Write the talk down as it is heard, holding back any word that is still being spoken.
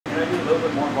Can I do a little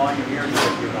bit more volume here?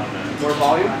 Just do it on that. More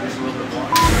volume? Just a little bit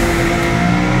more.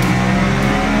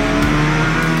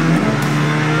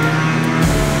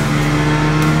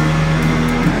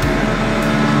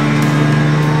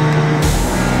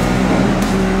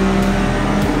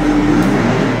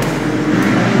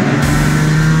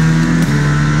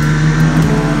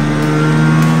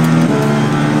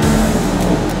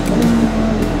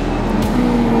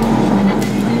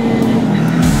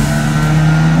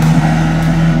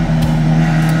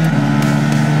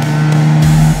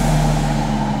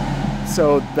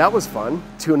 So that was fun,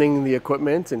 tuning the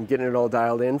equipment and getting it all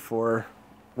dialed in for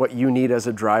what you need as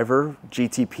a driver,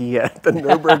 GTP at the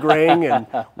Nürburgring and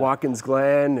Watkins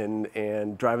Glen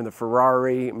and driving the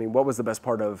Ferrari. I mean, what was the best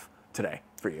part of today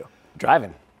for you?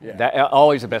 Driving. Yeah. That,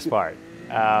 always the best part.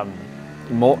 I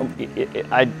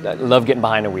love getting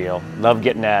behind the wheel, love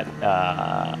getting that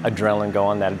adrenaline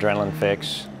going, that adrenaline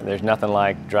fix. There's nothing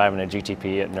like driving a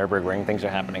GTP at Nürburgring. Things are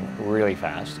happening really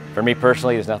fast. For me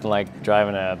personally, there's nothing like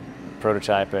driving a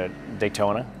prototype at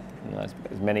Daytona. You know,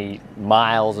 as many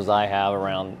miles as I have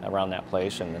around that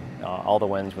place, and all the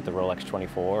wins with the Rolex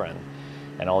 24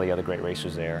 and all the other great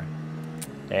racers there.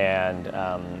 And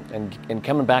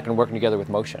coming back and working together with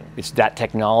Motion. It's that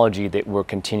technology that we're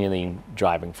continually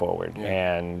driving forward.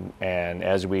 Yeah. And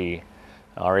as we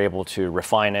are able to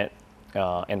refine it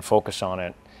and focus on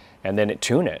it, and then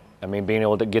tune it. I mean, being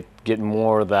able to get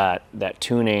more of that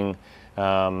tuning,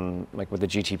 like with the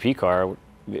GTP car,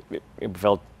 it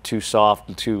felt too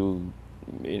soft, too,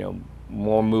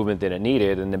 more movement than it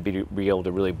needed, and then be able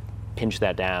to really pinch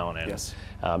that down and Yes.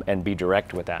 And be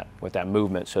direct with that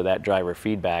movement. So that driver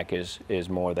feedback is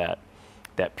more that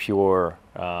pure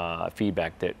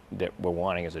feedback that we're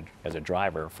wanting as a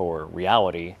driver for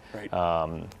reality, Right.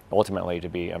 Ultimately to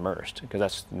be immersed, because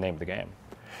that's the name of the game.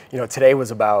 Today was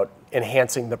about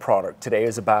enhancing the product. Today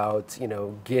is about,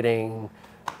 getting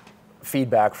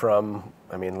feedback from,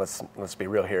 I mean, let's be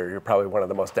real here. You're probably one of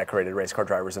the most decorated race car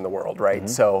drivers in the world, right? Mm-hmm.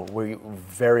 So we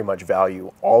very much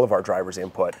value all of our drivers'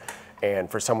 input. And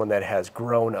for someone that has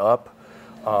grown up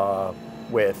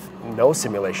with no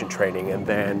simulation training and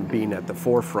then being at the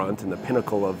forefront and the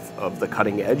pinnacle of the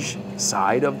cutting edge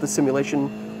side of the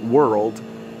simulation world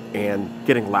and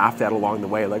getting laughed at along the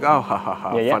way, like, oh, ha, ha,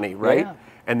 ha, yeah, funny, right? Yeah.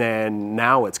 And then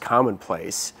now it's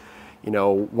commonplace.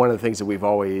 One of the things that we've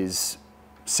always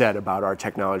said about our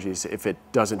technologies, if it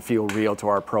doesn't feel real to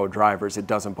our pro drivers, it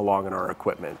doesn't belong in our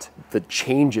equipment. The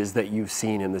changes that you've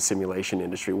seen in the simulation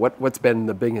industry, what's been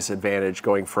the biggest advantage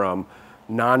going from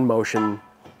non-motion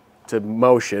to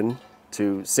motion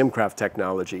to SimCraft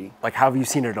technology? Like, how have you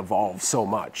seen it evolve so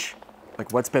much?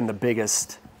 Like, what's been the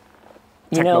biggest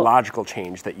technological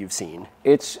change that you've seen?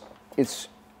 It's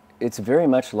very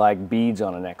much like beads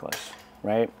on a necklace.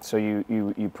 Right? So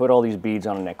you put all these beads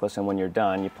on a necklace, and when you're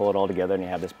done, you pull it all together and you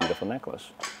have this beautiful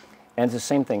necklace. And it's the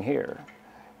same thing here.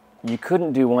 You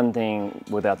couldn't do one thing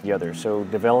without the other. So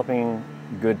developing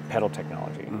good pedal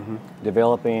technology, mm-hmm.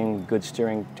 developing good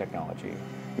steering technology,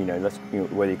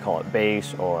 whether you call it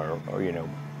bass or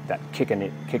that kick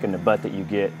in the butt that you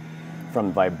get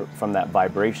from that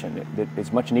vibration,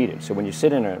 it's much needed. So when you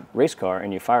sit in a race car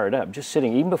and you fire it up, just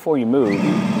sitting, even before you move,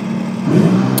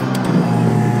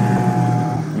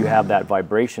 you have that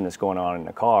vibration that's going on in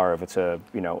the car. If it's a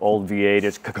old V8,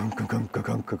 it's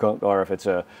or if it's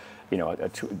a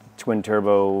twin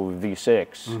turbo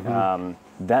V6, mm-hmm.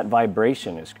 That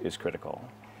vibration is critical.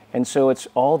 And so it's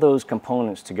all those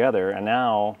components together. And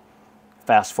now,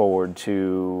 fast forward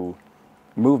to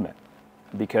movement,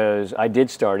 because I did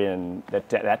start in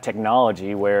that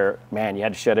technology where, man, you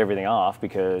had to shut everything off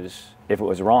because if it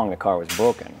was wrong, the car was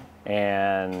broken.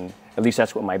 And at least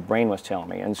that's what my brain was telling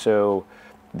me. And so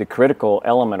the critical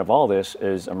element of all this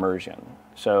is immersion.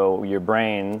 So your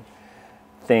brain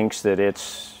thinks that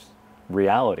it's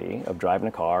reality of driving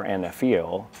a car and the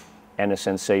feel and the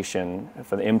sensation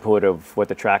for the input of what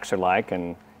the tracks are like,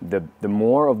 and the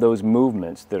more of those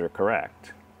movements that are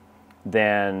correct,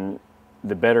 then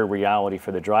the better reality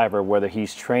for the driver, whether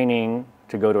he's training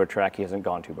to go to a track he hasn't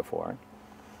gone to before,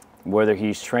 whether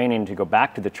he's training to go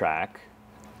back to the track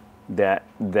that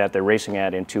they're racing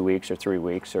at in 2 weeks or 3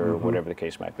 weeks or mm-hmm. whatever the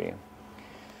case might be.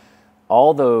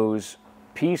 All those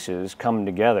pieces come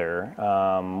together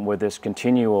with this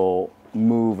continual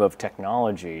move of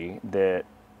technology that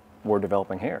we're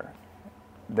developing here.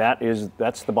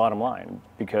 That's the bottom line,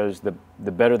 because the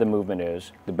better the movement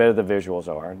is, the better the visuals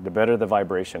are, the better the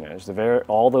vibration is,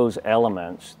 all those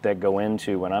elements that go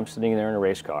into when I'm sitting there in a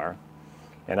race car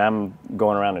and I'm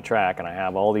going around the track and I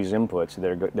have all these inputs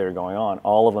that are going on,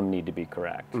 all of them need to be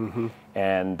correct. Mm-hmm.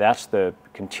 And that's the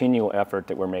continual effort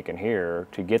that we're making here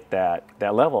to get that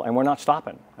level. And we're not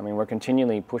stopping. I mean, we're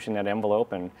continually pushing that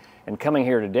envelope, and coming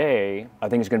here today, I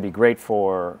think is going to be great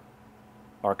for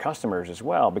our customers as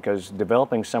well, because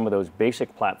developing some of those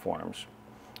basic platforms,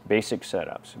 basic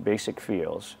setups, basic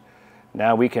feels,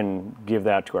 now we can give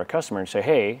that to our customer and say,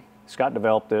 hey, Scott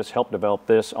developed this, helped develop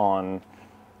this on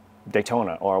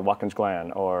Daytona or Watkins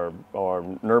Glen or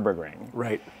Nürburgring.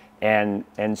 Right. And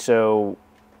so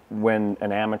when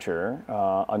an amateur,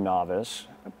 a novice,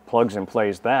 plugs and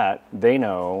plays that, they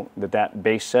know that that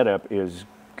base setup is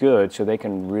good, so they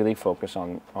can really focus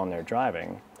on their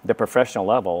driving. The professional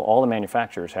level, all the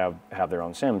manufacturers have their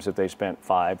own sims that they spent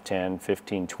 $5, $10,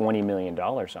 $15, $20 million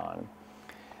on.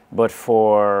 But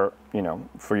for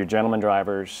your gentleman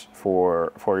drivers,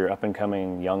 for your up and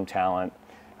coming young talent,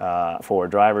 for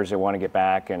drivers that want to get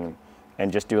back and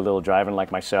just do a little driving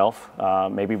like myself,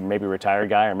 maybe a retired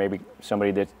guy, or maybe somebody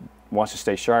that wants to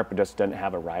stay sharp but just doesn't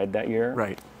have a ride that year.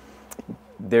 Right.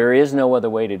 There is no other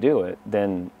way to do it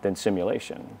than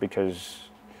simulation, because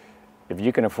if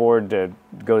you can afford to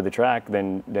go to the track,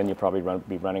 then you'll probably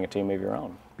be running a team of your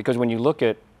own. Because when you look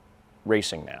at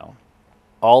racing now,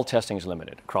 all testing is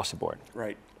limited across the board.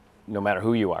 Right. No matter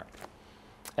who you are.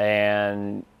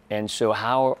 And so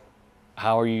how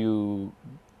are you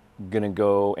going to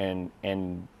go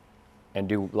and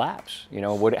do laps?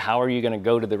 How are you going to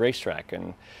go to the racetrack,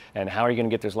 and how are you going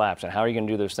to get those laps, and how are you going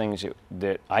to do those things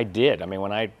that I did? I mean,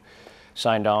 when I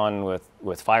signed on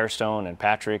with Firestone and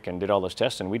Patrick and did all those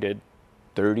testing, we did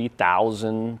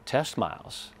 30,000 test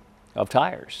miles of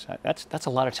tires. That's a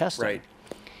lot of testing. Right.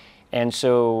 And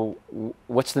so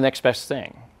what's the next best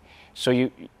thing? So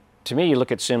to me, you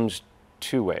look at sims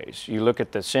two ways. You look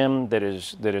at the sim that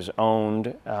is owned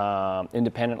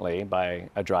independently by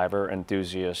a driver,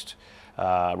 enthusiast,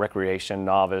 recreation,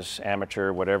 novice,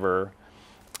 amateur, whatever.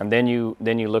 And then you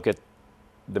look at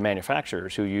the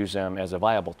manufacturers who use them as a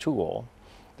viable tool.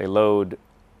 They load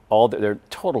all they're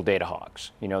total data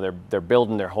hogs. They're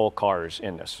building their whole cars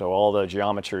in this. So all the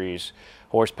geometries,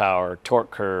 horsepower, torque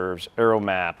curves, aero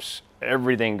maps,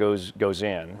 everything goes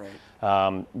in.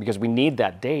 Right. Because we need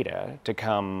that data to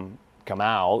come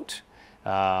out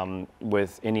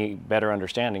with any better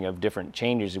understanding of different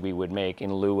changes that we would make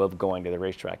in lieu of going to the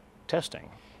racetrack testing.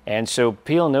 And so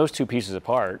peeling those two pieces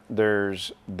apart,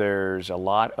 there's a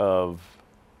lot of,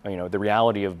 the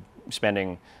reality of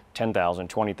spending $10,000,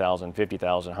 $20,000,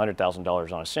 $50,000,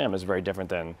 $100,000 on a sim is very different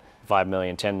than $5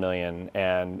 million, $10 million,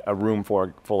 and a room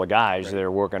full of guys Right. that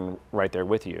are working right there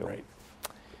with you. Right.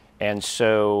 And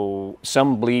so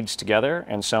some bleeds together,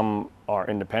 and some are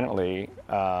independently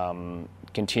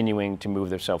continuing to move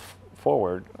themselves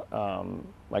forward,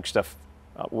 like stuff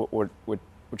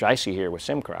which I see here with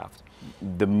SimCraft.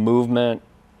 The movement,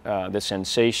 the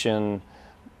sensation,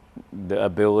 the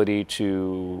ability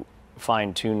to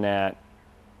fine-tune that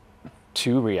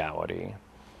to reality,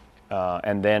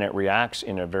 and then it reacts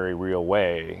in a very real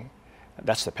way,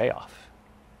 that's the payoff.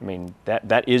 I mean,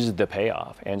 that is the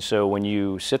payoff. And so when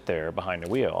you sit there behind the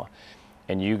wheel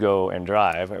and you go and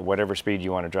drive at whatever speed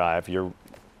you want to drive, you're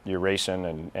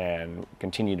racing and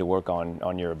continue to work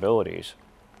on your abilities,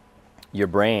 your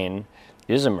brain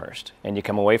is immersed, and you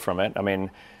come away from it. I mean,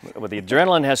 the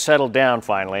adrenaline has settled down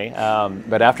finally,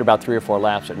 but after about 3 or 4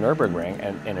 laps at Nürburgring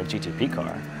and in a GTP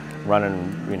car, running,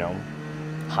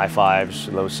 high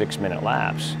 5s, low 6-minute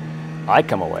laps, I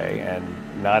come away and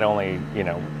not only,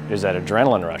 is that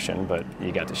adrenaline rushing, but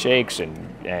you got the shakes,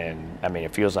 and I mean,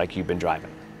 it feels like you've been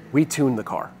driving. We tuned the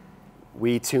car.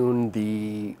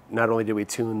 Not only did we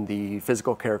tune the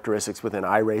physical characteristics within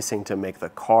iRacing to make the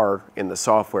car in the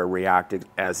software react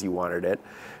as you wanted it,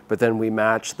 but then we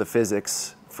matched the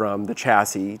physics from the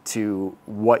chassis to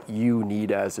what you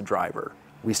need as a driver.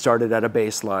 We started at a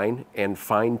baseline and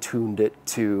fine-tuned it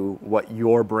to what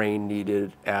your brain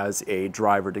needed as a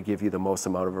driver to give you the most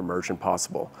amount of immersion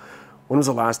possible. When was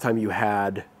the last time you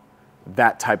had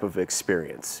that type of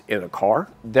experience in a car?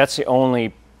 That's the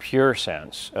only pure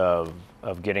sense of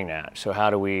getting that. So how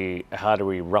do we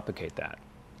replicate that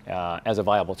as a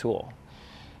viable tool?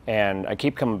 And I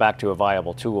keep coming back to a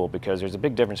viable tool because there's a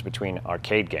big difference between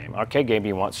arcade game. Arcade game,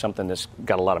 you want something that's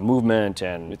got a lot of movement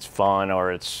and it's fun,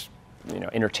 or it's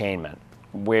entertainment.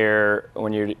 Where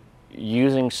when you're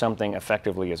using something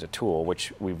effectively as a tool,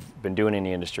 which we've been doing in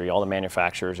the industry, all the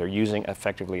manufacturers are using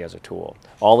effectively as a tool.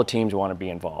 All the teams want to be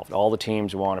involved. All the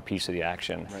teams want a piece of the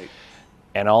action. Right.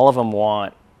 And all of them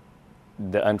want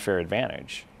the unfair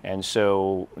advantage. And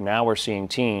so now we're seeing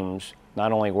teams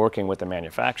not only working with the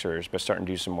manufacturers, but starting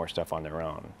to do some more stuff on their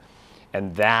own.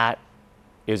 And that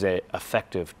is an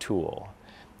effective tool.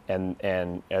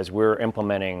 And as we're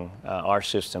implementing our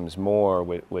systems more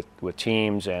with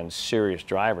teams and serious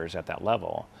drivers at that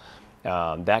level,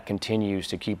 that continues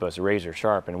to keep us razor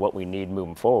sharp in what we need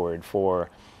moving forward for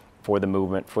the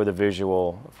movement, for the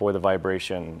visual, for the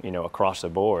vibration, across the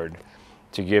board,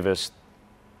 to give us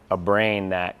a brain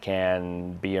that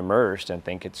can be immersed and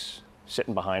think it's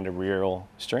sitting behind a real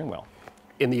steering wheel.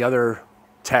 In the other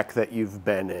tech that you've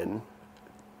been in,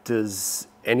 does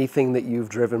anything that you've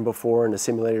driven before in a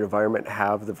simulated environment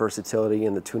have the versatility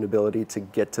and the tunability to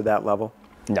get to that level?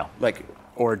 No.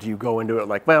 Or do you go into it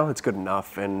like, well, it's good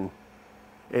enough, and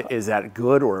is that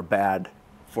good or bad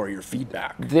for your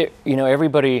feedback?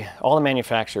 Everybody, all the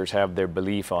manufacturers have their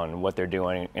belief on what they're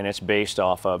doing, and it's based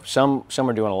off of, some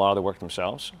are doing a lot of the work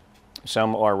themselves.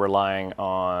 Some are relying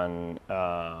on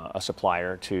a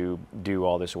supplier to do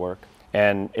all this work.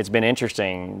 And it's been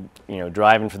interesting,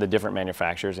 driving for the different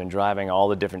manufacturers and driving all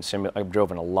the different I've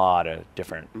driven a lot of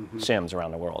different sims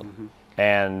around the world.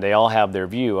 And they all have their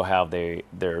view of how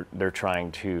they're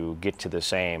trying to get to the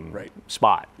same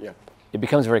spot. Yeah. It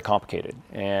becomes very complicated,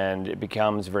 and it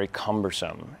becomes very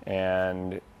cumbersome.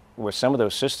 And with some of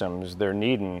those systems, they're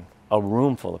needing a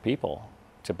room full of people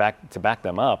to back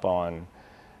them up on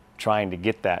trying to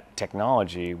get that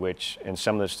technology, which in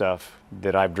some of the stuff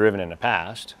that I've driven in the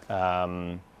past,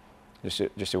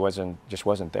 just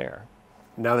wasn't there.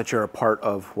 Now that you're a part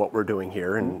of what we're doing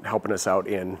here and helping us out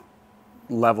in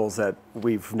levels that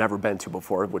we've never been to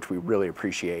before, which we really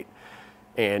appreciate,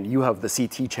 and you have the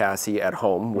CT chassis at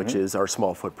home, which is our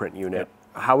small footprint unit.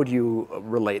 Yep. How would you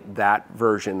relate that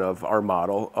version of our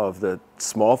model of the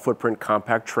small footprint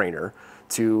compact trainer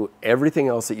to everything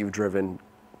else that you've driven?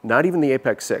 Not even the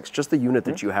APEX6, just the unit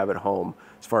that you have at home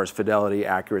as far as fidelity,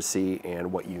 accuracy,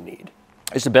 and what you need.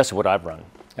 It's the best of what I've run.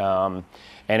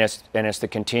 And it's the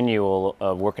continual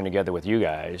of working together with you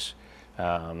guys.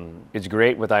 It's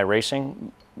great with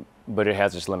iRacing, but it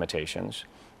has its limitations.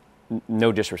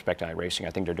 No disrespect to iRacing,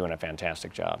 I think they're doing a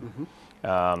fantastic job.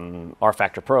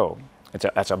 R-Factor Pro,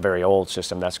 that's a very old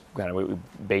system. That's kind of what we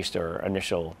based our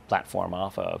initial platform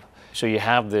off of. So you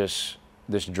have this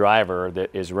driver that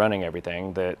is running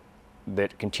everything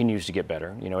that continues to get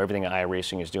better. Everything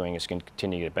iRacing is doing is going to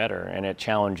continue to get better, and it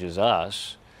challenges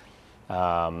us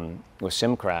with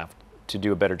SimCraft to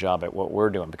do a better job at what we're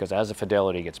doing, because as the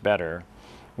fidelity gets better,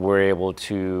 we're able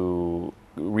to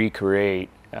recreate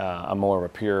a more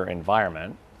pure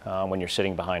environment when you're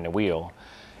sitting behind the wheel.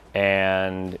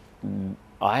 And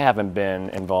I haven't been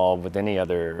involved with any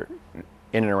other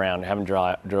in and around, haven't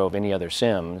drove any other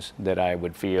sims that I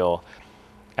would feel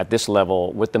at this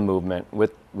level, with the movement,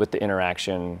 with the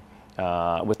interaction,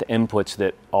 with the inputs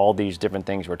that all these different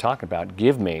things we're talking about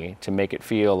give me, to make it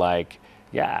feel like,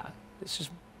 yeah, this is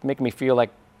making me feel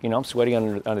like, I'm sweaty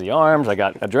under the arms, I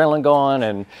got adrenaline going,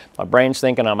 and my brain's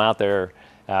thinking I'm out there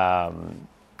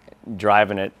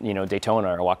driving at,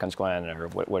 Daytona or Watkins Glen or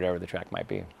whatever the track might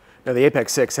be. Now, the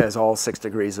APEX6 has all 6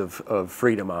 degrees of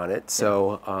freedom on it,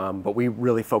 so but we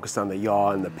really focused on the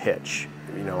yaw and the pitch.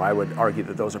 I would argue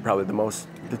that those are probably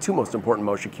the two most important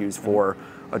motion cues for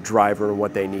a driver and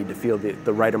what they need to feel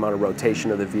the right amount of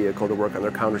rotation of the vehicle, to work on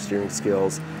their counter steering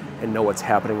skills and know what's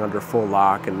happening under full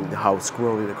lock and how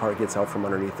squirrely the car gets out from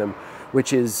underneath them,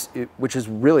 which is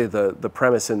really the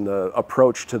premise and the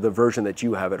approach to the version that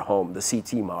you have at home, the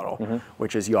CT model,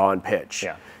 which is yaw and pitch.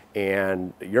 Yeah.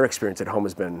 And your experience at home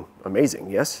has been amazing,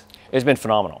 yes? It's been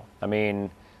phenomenal. I mean,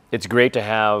 it's great to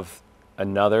have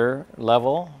another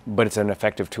level, but it's an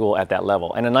effective tool at that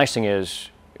level. And the nice thing is,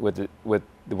 with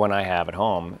the one I have at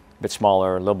home, a bit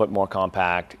smaller, a little bit more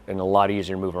compact, and a lot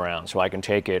easier to move around. So I can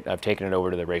take it, I've taken it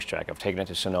over to the racetrack, I've taken it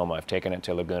to Sonoma, I've taken it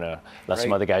to Laguna, let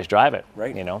some other guys drive it,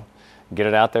 get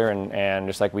it out there, and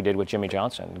just like we did with Jimmy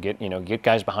Johnson, get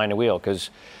guys behind the wheel, because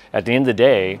at the end of the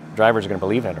day, drivers are going to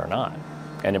believe in it or not.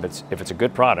 And if it's a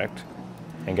good product,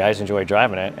 and guys enjoy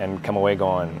driving it and come away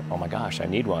going, oh my gosh, I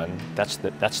need one, that's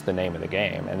the name of the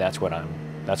game, and that's what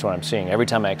I'm seeing. Every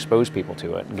time I expose people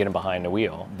to it and get them behind the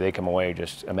wheel, they come away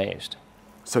just amazed.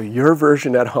 So your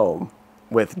version at home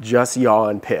with just yaw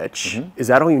and pitch, is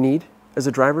that all you need as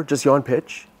a driver, just yaw and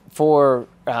pitch? For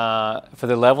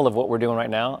the level of what we're doing right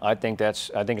now, I think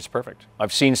it's perfect.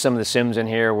 I've seen some of the sims in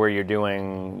here where you're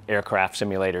doing aircraft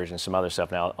simulators and some other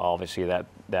stuff. Now, obviously,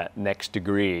 that next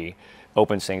degree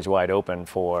opens things wide open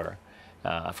for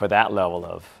that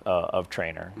level of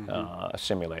trainer, a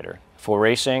simulator. For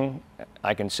racing,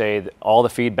 I can say that all the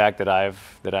feedback that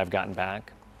I've gotten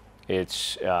back,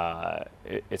 it's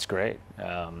great.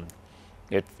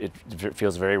 It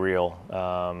feels very real.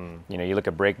 You look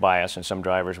at brake bias, and some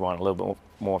drivers want a little bit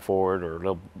more forward or a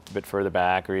little bit further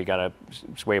back, or you got a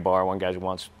sway bar. One guy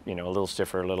wants a little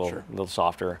stiffer, a little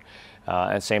softer,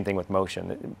 and same thing with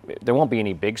motion. There won't be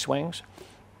any big swings,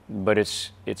 but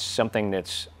it's something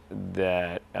that's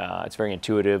that it's very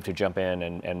intuitive to jump in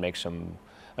and make some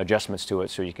adjustments to it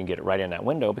so you can get it right in that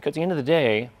window, because at the end of the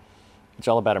day, it's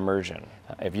all about immersion.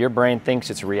 If your brain thinks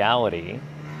it's reality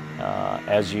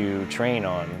as you train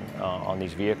on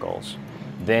these vehicles,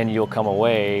 then you'll come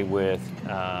away with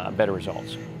better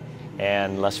results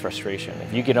and less frustration.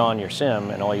 If you get on your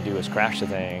sim and all you do is crash the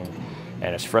thing,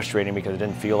 and it's frustrating because it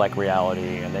didn't feel like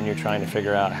reality, and then you're trying to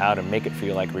figure out how to make it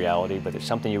feel like reality, but it's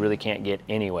something you really can't get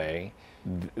anyway,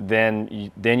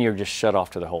 then you're just shut off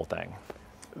to the whole thing.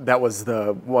 That was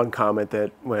the one comment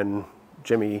that when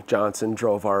Jimmy Johnson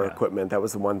drove our equipment, that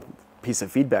was the one piece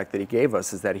of feedback that he gave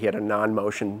us, is that he had a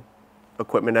non-motion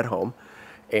equipment at home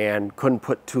and couldn't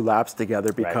put 2 laps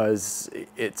together because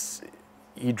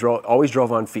he always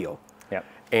drove on feel. Yep.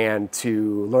 And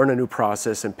to learn a new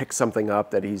process and pick something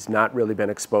up that he's not really been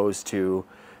exposed to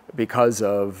because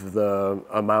of the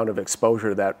amount of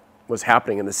exposure that was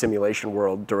happening in the simulation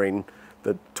world during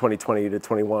the 2020 to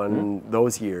 21,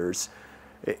 those years,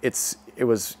 it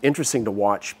was interesting to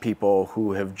watch people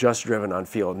who have just driven on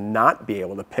feel not be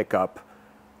able to pick up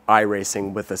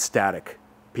iRacing with a static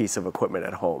piece of equipment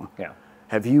at home. Yeah.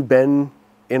 Have you been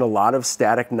in a lot of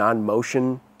static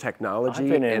non-motion technology? I've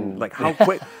been and in... like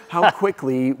how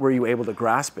quickly were you able to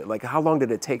grasp it? Like how long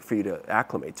did it take for you to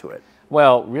acclimate to it?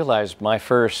 Well, realize my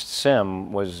first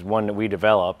sim was one that we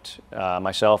developed,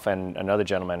 myself and another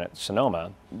gentleman at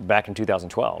Sonoma, back in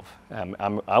 2012.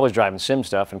 I was driving sim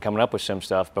stuff and coming up with sim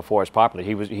stuff before it was popular.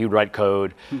 He would write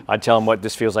code. I'd tell him what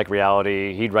this feels like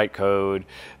reality. He'd write code.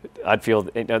 I'd feel,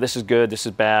 this is good, this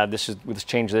is bad, let's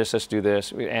change this, let's do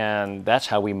this. And that's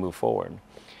how we move forward.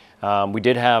 We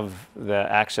did have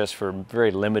the access for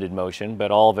very limited motion,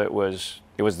 but all of it was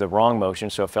the wrong motion,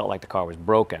 so it felt like the car was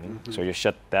broken. So you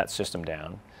shut that system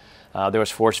down. There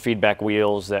was force feedback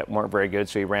wheels that weren't very good,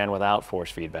 so you ran without force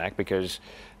feedback because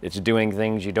it's doing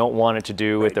things you don't want it to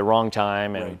do at the wrong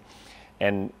time.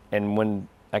 And when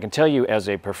I can tell you, as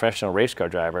a professional race car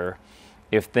driver,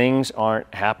 if things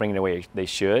aren't happening the way they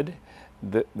should,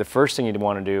 the first thing you'd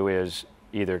want to do is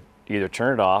either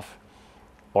turn it off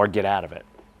or get out of it.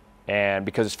 And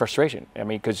because it's frustration. I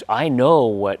mean, because I know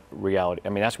what reality, I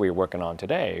mean, that's what you're working on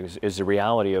today, is the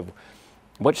reality of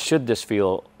what should this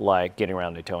feel like getting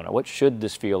around Daytona? What should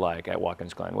this feel like at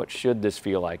Watkins Glen? What should this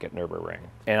feel like at Nürburgring?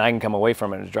 And I can come away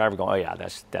from it as a driver going, oh yeah,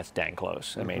 that's dang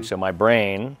close. I mean, so my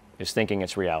brain is thinking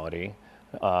it's reality.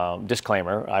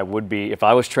 Disclaimer, I would be, if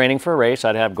I was training for a race,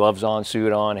 I'd have gloves on,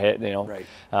 suit on,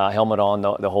 helmet on,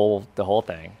 the whole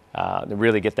thing, to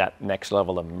really get that next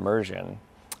level of immersion.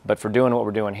 But for doing what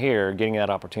we're doing here, getting that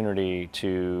opportunity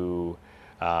to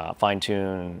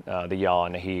fine-tune the yaw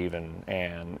and the heave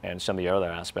and some of the other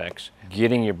aspects,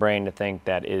 getting your brain to think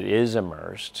that it is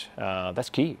immersed, that's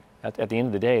key. At the end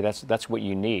of the day, that's what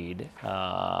you need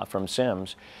from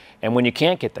sims. And when you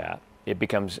can't get that, it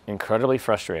becomes incredibly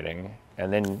frustrating,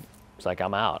 and then it's like,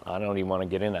 I'm out. I don't even want to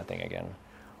get in that thing again.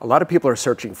 A lot of people are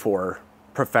searching for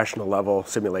professional level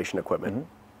simulation equipment.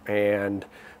 And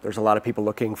there's a lot of people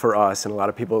looking for us, and a lot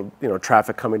of people,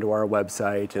 traffic coming to our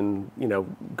website and,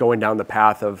 going down the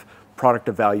path of product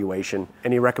evaluation.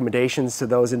 Any recommendations to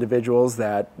those individuals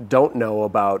that don't know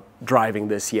about driving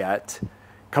this yet,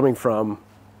 coming from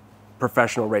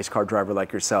professional race car driver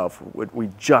like yourself? We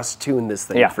just tuned this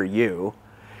thing for you,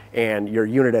 and your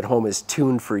unit at home is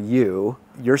tuned for you.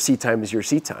 Your seat time is your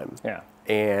seat time. Yeah.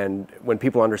 And when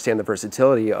people understand the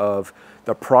versatility of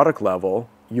the product level,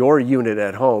 your unit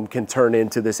at home can turn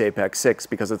into this APEX6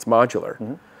 because it's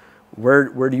modular.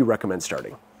 Where do you recommend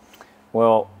starting?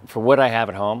 Well, for what I have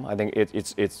at home, I think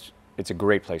it's a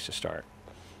great place to start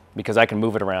because I can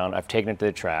move it around. I've taken it to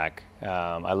the track.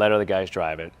 I let other guys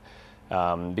drive it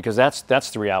because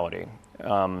that's the reality.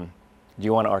 Do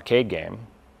you want an arcade game,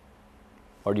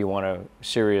 or do you want a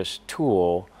serious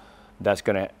tool that's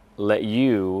going to let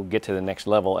you get to the next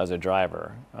level as a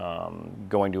driver,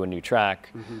 going to a new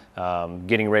track,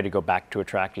 getting ready to go back to a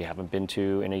track you haven't been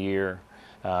to in a year,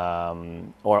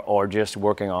 or just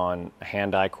working on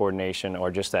hand-eye coordination or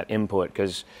just that input,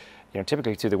 because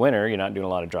typically through the winter you're not doing a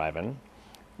lot of driving.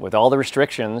 With all the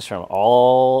restrictions from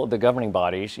all the governing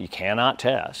bodies, you cannot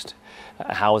test.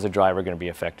 How is a driver going to be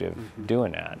effective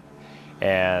doing that?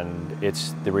 And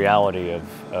it's the reality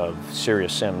of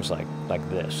serious sims like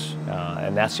this.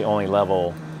 And that's the only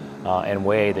level and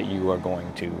way that you are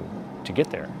going to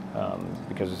get there,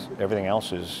 because everything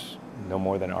else is no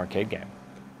more than an arcade game.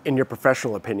 In your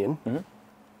professional opinion,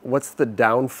 what's the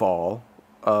downfall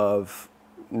of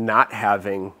not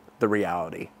having the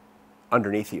reality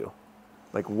underneath you?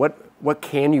 Like what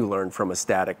can you learn from a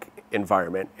static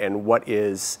environment, and what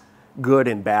is good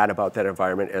and bad about that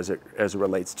environment as it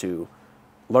relates to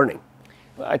learning?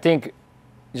 I think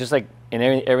just like in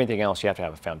everything else, you have to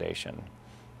have a foundation.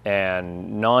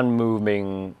 And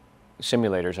non-moving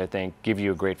simulators, I think, give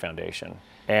you a great foundation.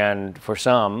 And for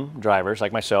some drivers,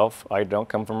 like myself, I don't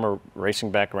come from a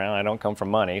racing background, I don't come from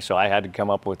money, so I had to come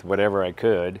up with whatever I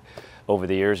could over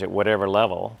the years at whatever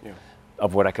level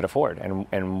of what I could afford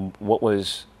and what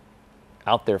was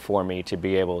out there for me to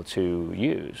be able to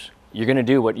use. You're going to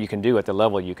do what you can do at the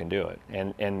level you can do it.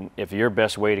 And if your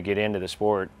best way to get into the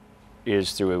sport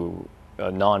is through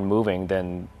non-moving,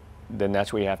 then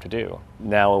that's what you have to do.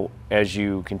 Now, as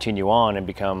you continue on and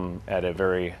become at a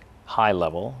very high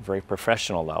level, very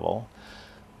professional level,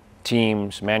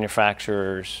 teams,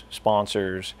 manufacturers,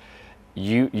 sponsors,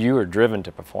 you are driven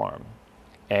to perform.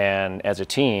 And as a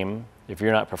team, if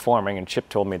you're not performing, and Chip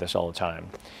told me this all the time,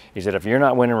 he said, if you're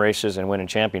not winning races and winning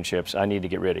championships, I need to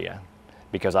get rid of you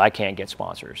because I can't get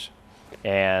sponsors.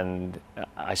 And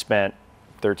I spent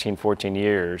 13, 14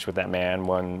 years with that man,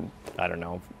 won, I don't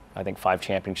know, I think 5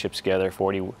 championships together,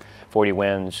 40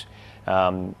 wins,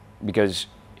 because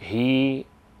he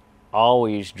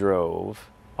always drove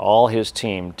all his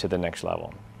team to the next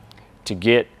level, to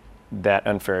get that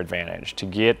unfair advantage, to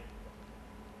get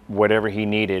whatever he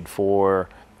needed for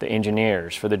the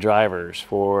engineers, for the drivers,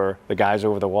 for the guys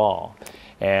over the wall.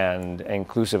 And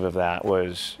inclusive of that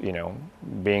was, you know,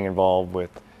 being involved with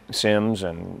sims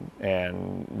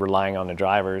and relying on the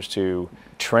drivers to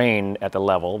train at the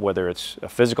level, whether it's a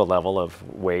physical level of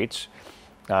weights,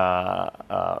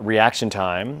 reaction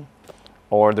time,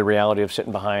 or the reality of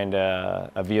sitting behind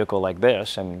a vehicle like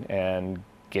this and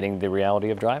getting the reality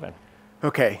of driving.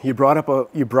 Okay, you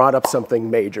brought up something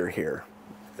major here,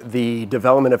 the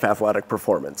development of athletic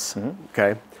performance.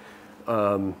 Okay,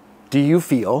 do you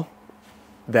feel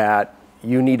that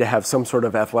you need to have some sort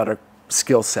of athletic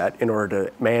skill set in order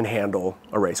to manhandle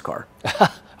a race car?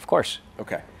 Of course.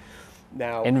 Okay.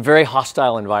 Now, in a very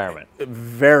hostile environment.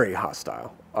 Very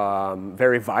hostile,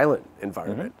 very violent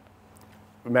environment.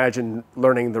 Imagine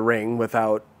learning the ring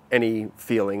without any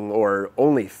feeling or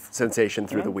only sensation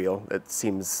through the wheel. It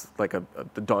seems like a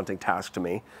daunting task to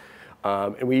me.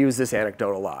 And we use this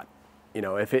anecdote a lot. You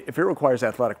know, if it requires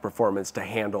athletic performance to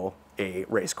handle a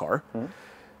race car, you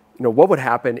know, what would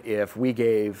happen if we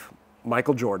gave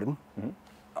Michael Jordan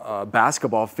a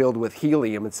basketball filled with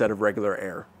helium instead of regular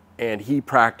air, and he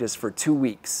practiced for 2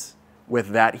 weeks with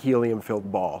that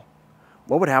helium-filled ball?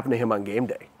 What would happen to him on game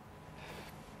day?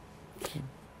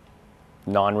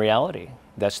 Non-reality.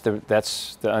 That's the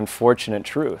unfortunate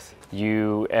truth.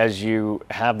 As you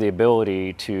have the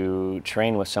ability to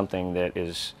train with something that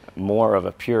is more of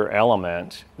a pure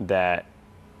element that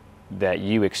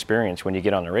you experience when you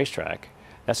get on the racetrack,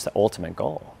 that's the ultimate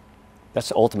goal. That's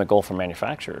the ultimate goal for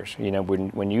manufacturers. You know,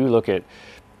 when you look at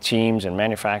teams and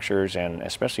manufacturers and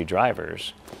especially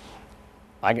drivers,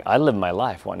 I live my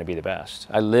life wanting to be the best.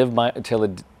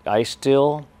 I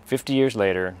still, 50 years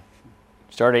later,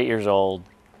 started 8 years old,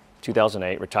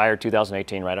 2008, retired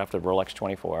 2018 right after the Rolex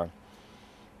 24.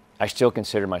 I still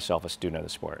consider myself a student of the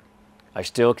sport. I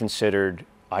still considered,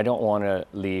 I don't want to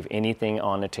leave anything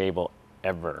on the table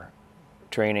ever.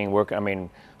 Training, work, I mean,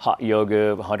 hot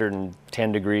yoga,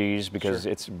 110 degrees, because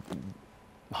it's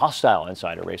hostile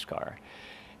inside a race car.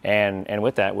 And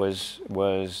with that was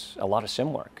a lot of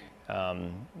sim work.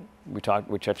 We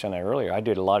touched on that earlier. I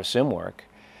did a lot of sim work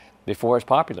before it was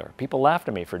popular. People laughed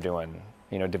at me for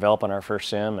developing our first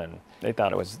sim, and they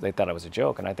thought it was a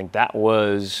joke. And I think that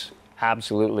was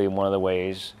absolutely one of the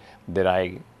ways that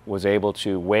I was able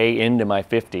to weigh into my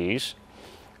 50s,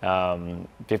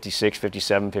 56,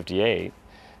 57, 58,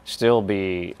 still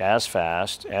be as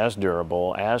fast, as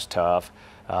durable, as tough,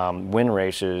 win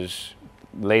races,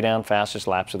 lay down fastest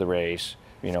laps of the race.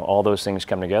 You know, all those things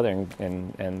come together,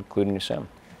 and including the sim.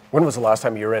 When was the last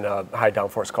time you were in a high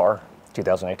downforce car?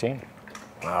 2018.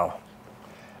 Wow.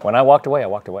 When I walked away, I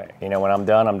walked away. You know, when I'm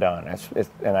done, I'm done.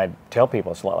 And I tell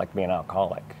people it's a lot like being an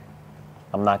alcoholic.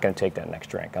 I'm not going to take that next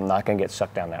drink. I'm not going to get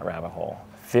sucked down that rabbit hole.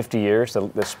 50 years,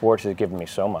 the sport has given me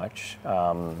so much.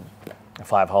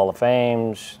 5 Hall of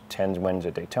Fames, 10 wins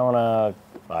at Daytona,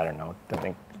 I don't know, I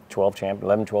think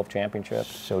 11, 12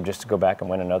 championships. So just to go back and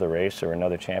win another race or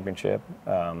another championship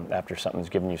after something's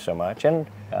given you so much. And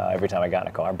every time I got in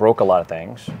a car, I broke a lot of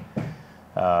things.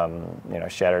 You know,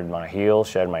 shattered my heels,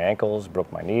 shattered my ankles,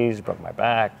 broke my knees, broke my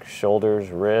back, shoulders,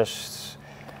 wrists,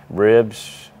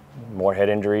 ribs, more head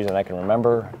injuries than I can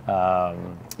remember.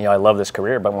 You know, I love this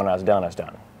career, but when I was done, I was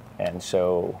done. And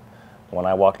so when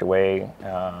I walked away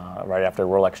right after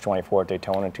Rolex 24 at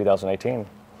Daytona in 2018,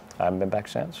 I haven't been back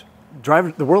since.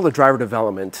 The world of driver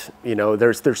development, you know,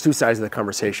 there's two sides of the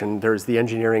conversation. There's the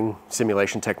engineering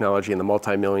simulation technology and the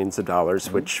multi-millions of dollars,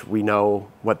 which we know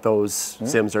what those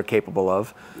sims are capable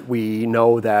of. We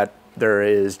know that there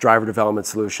is driver development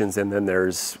solutions, and then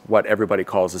there's what everybody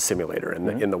calls a simulator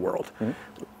in the world.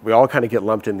 We all kind of get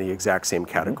lumped in the exact same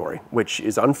category, which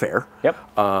is unfair. Yep.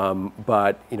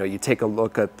 But you know, you take a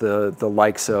look at the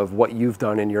likes of what you've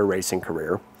done in your racing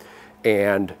career,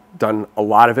 and done a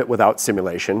lot of it without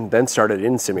simulation, then started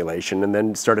in simulation, and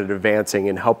then started advancing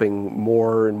and helping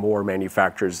more and more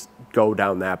manufacturers go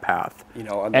down that path. You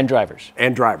know, and drivers.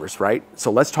 And drivers, right? So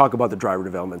let's talk about the driver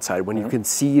development side. When you can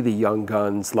see the young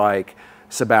guns like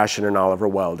Sebastian and Oliver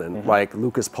Weldon, like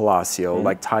Lucas Palacio,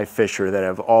 like Ty Fisher, that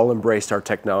have all embraced our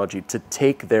technology to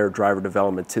take their driver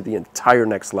development to the entire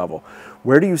next level.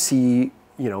 Where do you see,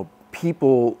 you know,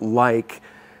 people like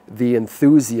the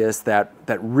enthusiast that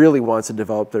really wants to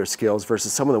develop their skills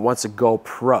versus someone that wants to go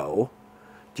pro?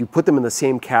 Do you put them in the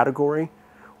same category,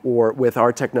 or with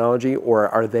our technology, or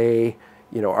are they,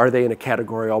 you know, are they in a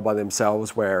category all by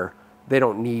themselves where they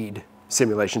don't need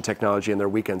simulation technology and their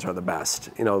weekends are the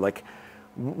best? You know, like,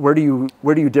 where do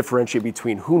you differentiate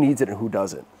between who needs it and who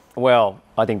doesn't? Well,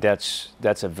 I think that's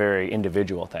a very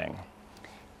individual thing.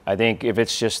 I think if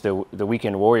it's just the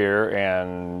weekend warrior,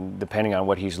 and depending on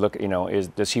what he's looking, you know,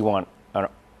 does he want an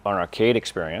arcade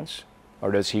experience,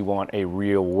 or does he want a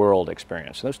real world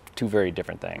experience? Those are two very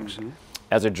different things.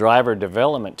 As a driver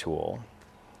development tool,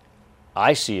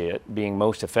 I see it being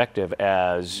most effective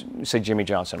as, say, Jimmy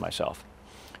Johnson and myself.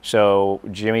 So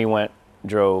Jimmy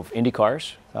drove Indy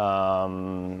cars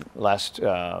not the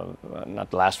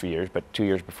last few years, but 2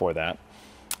 years before that.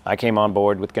 I came on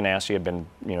board with Ganassi. I'd been,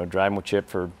 you know, driving with Chip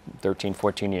for 13,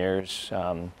 14 years,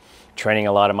 training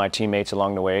a lot of my teammates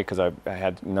along the way, because I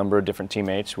had a number of different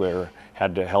teammates where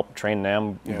had to help train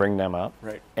them, bring them up.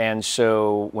 Right. And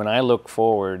so when I look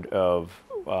forward of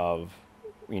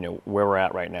you know, where we're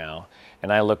at right now,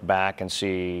 and I look back and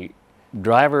see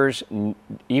drivers,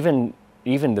 even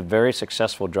the very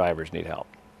successful drivers need help.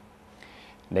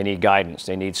 They need guidance.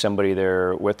 They need somebody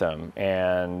there with them.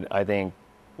 And I think,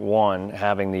 one,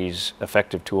 having these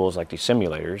effective tools like these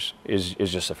simulators is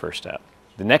just the first step.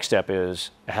 The next step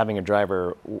is having a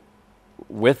driver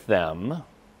with them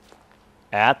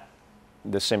at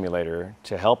the simulator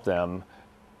to help them.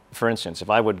 For instance, if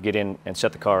I would get in and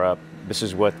set the car up, this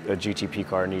is what a GTP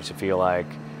car needs to feel like.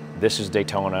 This is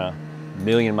Daytona,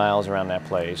 1,000,000 miles around that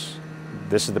place.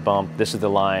 This is the bump, this is the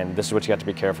line, this is what you got to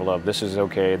be careful of. This is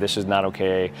okay, this is not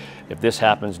okay. If this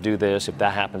happens, do this. If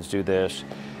that happens, do this.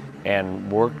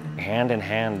 And work hand in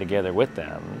hand together with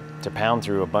them to pound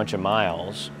through a bunch of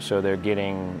miles so they're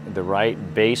getting the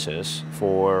right basis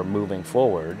for moving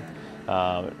forward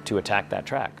to attack that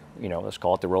track. You know, let's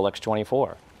call it the Rolex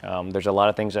 24. There's a lot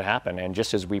of things that happen, and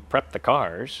just as we prep the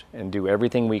cars and do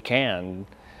everything we can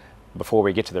before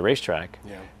we get to the racetrack,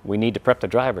 we need to prep the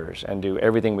drivers and do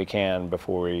everything we can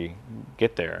before we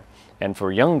get there. And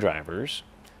for young drivers,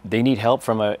 they need help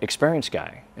from an experienced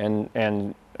guy,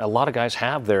 and a lot of guys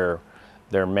have their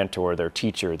mentor, their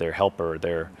teacher, their helper,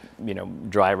 their, you know,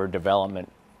 driver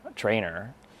development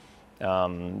trainer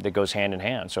that goes hand in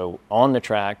hand. So on the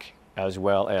track as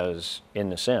well as in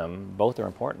the sim, both are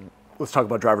important. Let's talk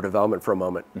about driver development for a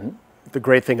moment. The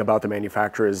great thing about the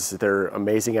manufacturer is they're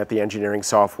amazing at the engineering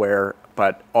software,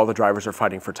 but all the drivers are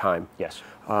fighting for time. Yes.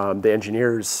 The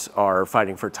engineers are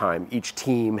fighting for time. Each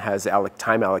team has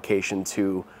time allocation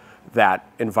to that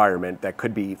environment. That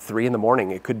could be 3 in the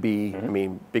morning. It could be, I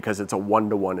mean, because it's a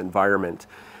one-to-one environment.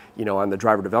 You know, on the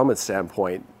driver development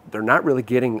standpoint, they're not really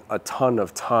getting a ton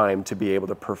of time to be able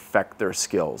to perfect their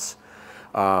skills.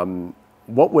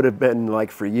 What would have been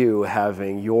like for you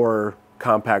having your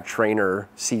compact trainer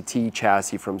CT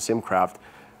chassis from SimCraft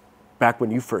back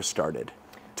when you first started?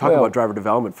 Talk about driver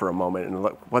development for a moment and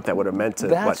what that would have meant to,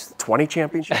 what, 20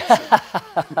 championships?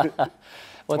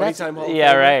 Well,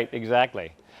 yeah, right,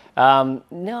 exactly.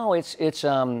 No, it's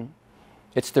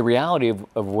the reality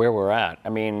of where we're at. I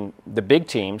mean, the big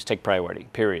teams take priority,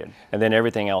 period, and then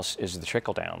everything else is the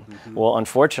trickle down. Well,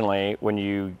 unfortunately, when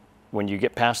you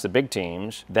get past the big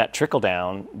teams, that trickle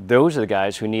down, those are the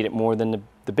guys who need it more than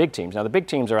the big teams. Now, the big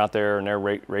teams are out there and they're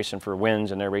racing for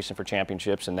wins and they're racing for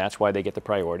championships, and that's why they get the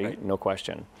priority, no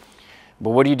question. But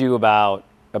what do you do about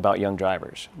young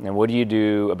drivers? And what do you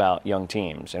do about young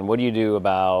teams? And what do you do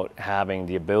about having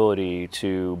the ability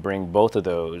to bring both of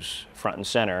those front and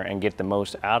center and get the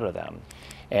most out of them?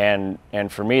 And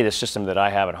for me, the system that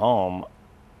I have at home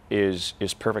is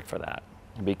perfect for that,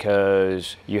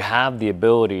 because you have the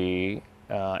ability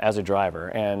as a driver.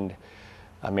 And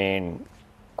I mean,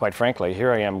 quite frankly,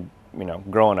 here I am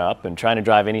growing up and trying to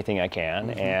drive anything I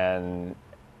can,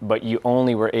 but you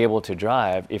only were able to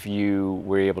drive if you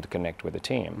were able to connect with a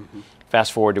team.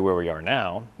 Fast forward to where we are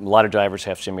now, a lot of drivers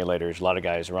have simulators, a lot of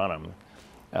guys run them.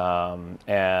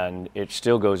 And it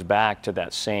still goes back to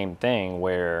that same thing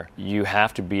where you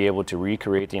have to be able to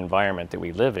recreate the environment that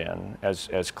we live in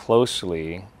as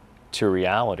closely to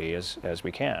reality as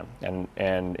we can.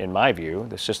 And in my view,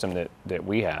 the system that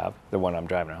we have, the one I'm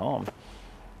driving at home,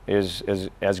 is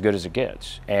as good as it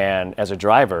gets. And as a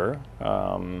driver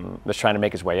that's trying to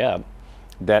make his way up,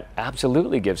 that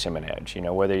absolutely gives him an edge.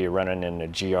 Whether you're running in the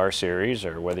GR series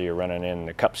or whether you're running in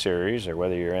the Cup series or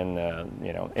whether you're in the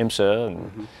IMSA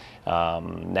and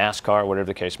NASCAR, whatever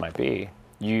the case might be,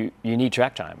 you need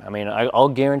track time. I mean, I'll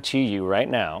guarantee you right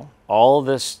now, all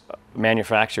this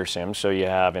manufacturer sims. So you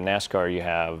have in NASCAR, you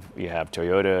have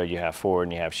Toyota, you have Ford,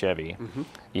 and you have Chevy.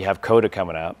 You have Coda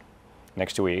coming up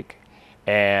next week,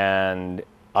 and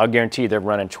I'll guarantee they're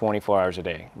running 24 hours a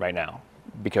day right now,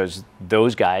 because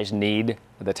those guys need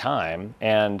the time,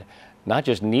 and not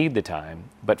just need the time,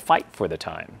 but fight for the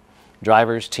time.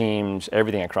 Drivers, teams,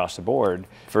 everything across the board.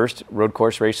 First road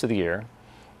course race of the year.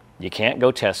 You can't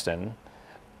go testing.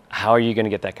 How are you going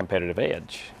to get that competitive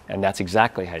edge? And that's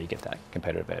exactly how you get that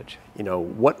competitive edge.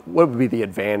 What would be the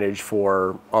advantage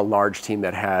for a large team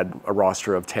that had a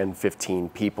roster of 10, 15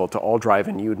 people to all drive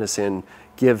in unison,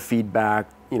 give feedback,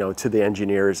 to the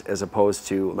engineers, as opposed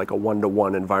to like a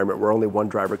one-to-one environment where only one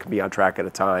driver can be on track at a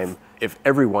time? If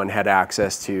everyone had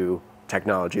access to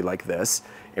technology like this,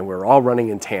 and we're all running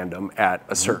in tandem at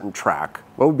a certain track,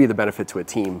 what would be the benefit to a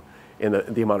team in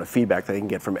the amount of feedback that they can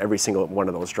get from every single one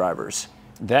of those drivers?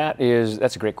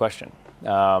 That's a great question.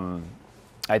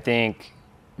 I think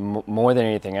more than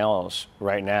anything else,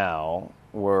 right now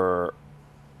we're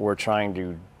trying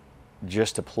to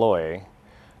just deploy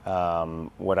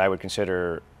what I would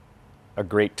consider a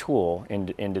great tool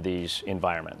into these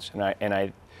environments. And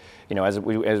I as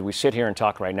we sit here and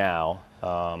talk right now,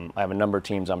 I have a number of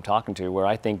teams I'm talking to where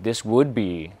I think this would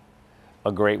be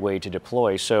a great way to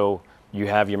deploy. So you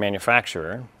have your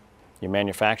manufacturer. Your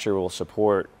manufacturer will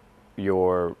support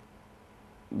your,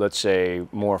 let's say,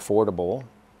 more affordable,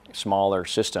 smaller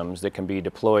systems that can be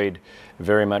deployed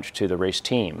very much to the race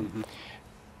team.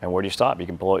 And where do you stop? You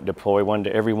can deploy one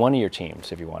to every one of your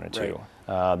teams if you wanted to.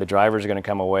 Right. The drivers are going to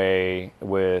come away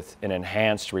with an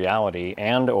enhanced reality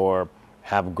and or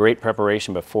have great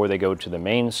preparation before they go to the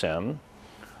main sim,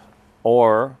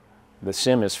 or the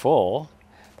sim is full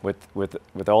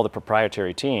with all the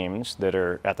proprietary teams that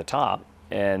are at the top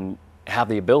and have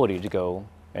the ability to go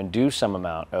and do some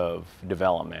amount of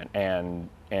development and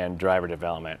driver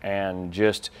development, and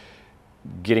just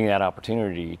getting that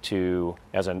opportunity to,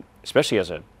 especially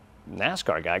as a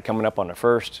NASCAR guy coming up on the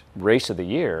first race of the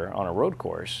year on a road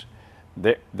course,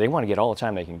 they want to get all the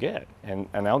time they can get. And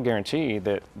I'll guarantee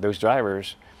that those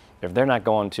drivers, if they're not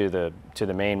going to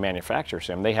the main manufacturer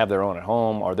sim, they have their own at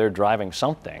home or they're driving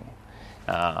something.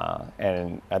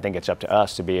 And I think it's up to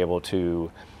us to be able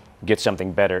to get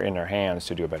something better in their hands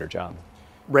to do a better job.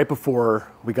 Right before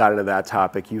we got into that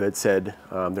topic, you had said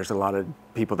there's a lot of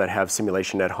people that have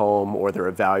simulation at home or they're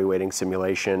evaluating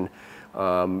simulation.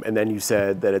 And then you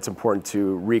said that it's important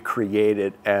to recreate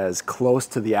it as close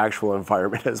to the actual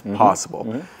environment as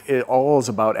possible. It all is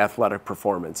about athletic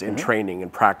performance and training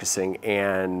and practicing.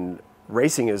 And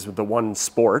racing is the one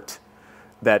sport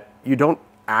that you don't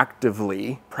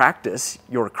actively practice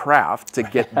your craft to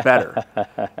get better.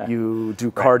 You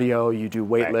do cardio, you do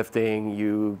weightlifting,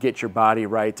 you get your body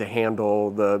right to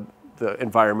handle the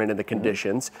environment and the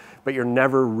conditions, but you're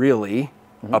never really,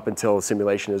 up until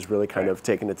simulation is really kind of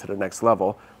taken it to the next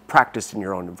level, practiced in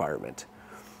your own environment.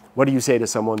 What do you say to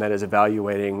someone that is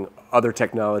evaluating other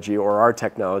technology or our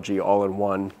technology all in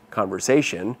one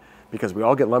conversation? Because we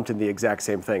all get lumped in the exact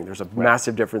same thing. There's a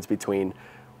massive difference between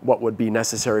what would be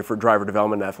necessary for driver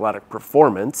development and athletic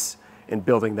performance in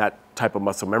building that type of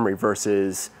muscle memory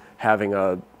versus having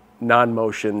a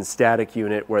non-motion static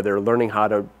unit where they're learning how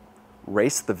to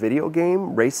race the video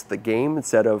game, race the game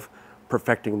instead of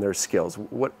perfecting their skills.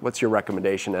 What's your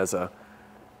recommendation as a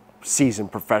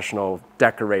seasoned professional,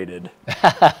 decorated?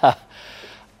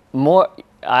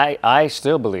 I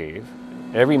still believe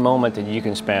every moment that you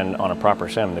can spend on a proper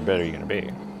sim, the better you're going to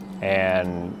be.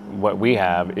 And what we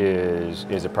have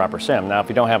is a proper sim. Now, if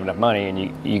you don't have enough money, and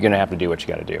you're going to have to do what you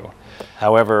got to do.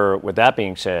 However, with that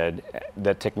being said,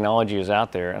 the technology is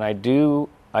out there, and I do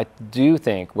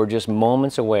think we're just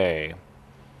moments away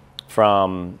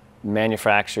from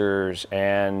manufacturers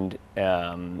and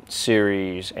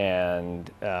series,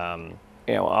 and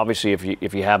obviously,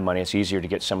 if you have money, it's easier to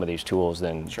get some of these tools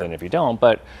than if you don't.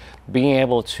 But being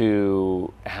able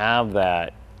to have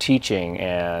that teaching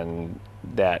and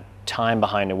that time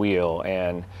behind the wheel,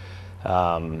 and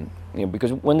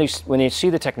because when they see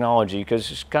the technology,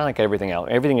 because it's kind of like everything else,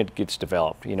 everything that gets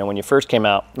developed. When we first came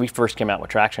out with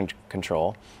traction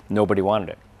control, nobody wanted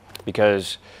it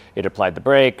because it applied the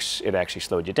brakes, it actually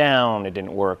slowed you down, it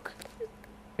didn't work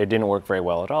very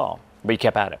well at all. But you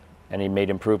kept at it, and you made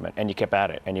improvement, and you kept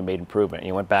at it, and you made improvement.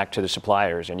 You went back to the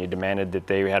suppliers, and you demanded that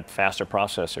they had faster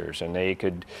processors, and they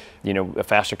could, a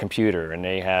faster computer, and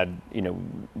they had,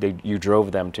 you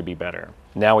drove them to be better.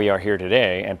 Now we are here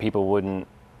today, and people wouldn't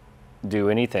do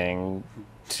anything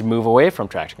to move away from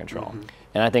traction control. Mm-hmm.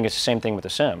 And I think it's the same thing with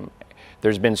the sim.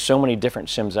 There's been so many different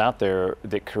sims out there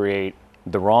that create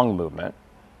the wrong movement,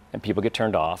 and people get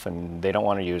turned off and they don't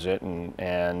want to use it,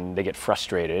 and they get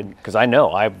frustrated. Because I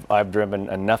know I've driven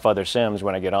enough other sims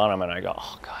when I get on them and I go,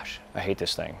 oh gosh, I hate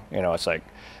this thing. It's like,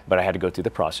 but I had to go through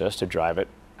the process to drive it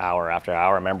hour after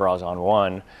hour. I remember I was on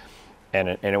one, and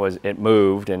it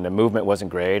moved, and the movement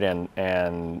wasn't great,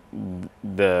 and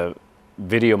the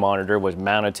video monitor was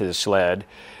mounted to the sled,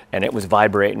 and it was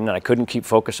vibrating, and I couldn't keep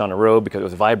focus on the road because it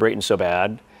was vibrating so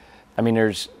bad. I mean,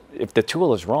 if the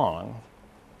tool is wrong,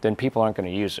 then people aren't going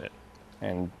to use it.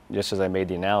 And just as I made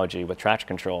the analogy with traction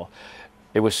control,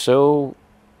 it was so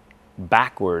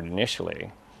backward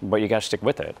initially, but you got to stick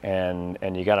with it, and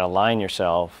you got to align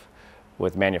yourself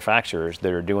with manufacturers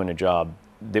that are doing a job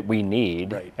that we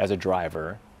need as a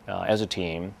driver, as a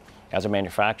team, as a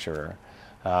manufacturer,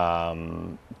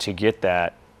 to get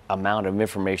that amount of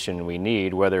information we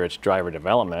need, whether it's driver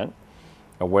development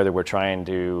or whether we're trying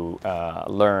to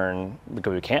learn,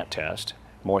 because we can't test,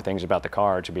 more things about the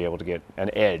car to be able to get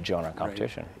an edge on our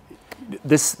competition. Right.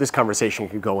 This conversation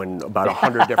could go in about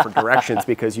 100 different directions,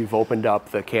 because you've opened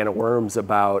up the can of worms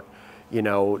about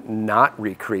not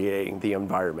recreating the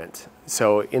environment.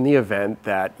 So in the event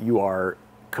that you are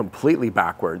completely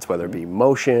backwards, whether it be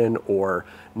motion or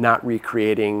not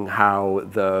recreating how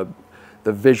the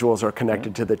visuals are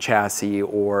connected to the chassis,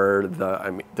 or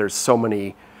there's so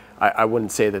many. I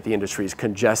wouldn't say that the industry is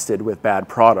congested with bad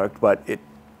product, but it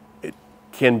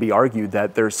can be argued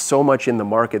that there's so much in the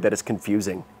market that is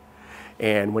confusing.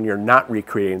 And when you're not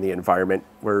recreating the environment,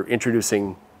 we're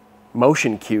introducing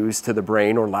motion cues to the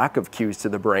brain, or lack of cues to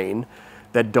the brain,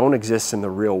 that don't exist in the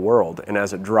real world. And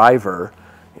as a driver,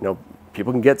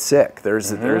 people can get sick.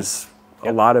 There's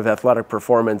a lot of athletic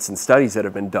performance and studies that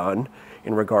have been done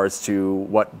in regards to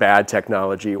what bad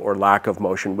technology or lack of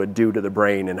motion would do to the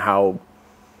brain, and how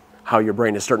your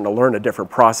brain is starting to learn a different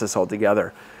process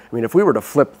altogether. I mean, if we were to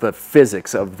flip the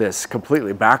physics of this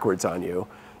completely backwards on you,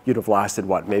 you'd have lasted,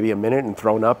 maybe a minute and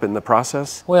thrown up in the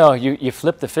process? Well, you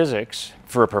flip the physics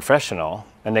for a professional,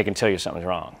 and they can tell you something's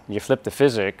wrong. You flip the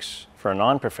physics for a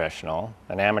non-professional,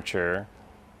 an amateur,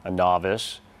 a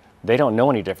novice. They don't know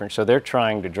any different, so they're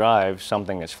trying to drive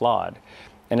something that's flawed.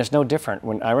 And it's no different.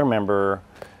 When I remember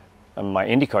my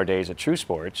IndyCar days at True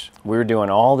Sports, we were doing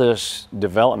all this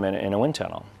development in a wind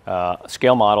tunnel,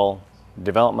 scale model,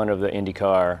 development of the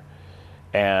IndyCar,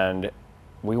 and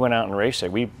we went out and raced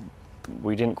it. We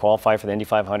didn't qualify for the Indy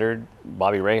 500.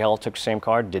 Bobby Rahal took the same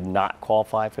car, did not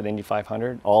qualify for the Indy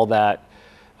 500. All that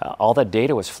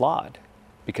data was flawed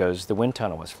because the wind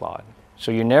tunnel was flawed.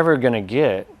 So you're never going to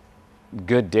get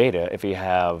good data if you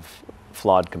have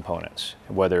flawed components,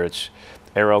 whether it's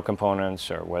aero components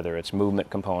or whether it's movement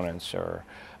components, or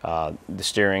the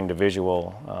steering, the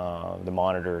visual, the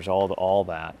monitors, all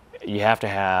that. You have to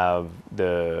have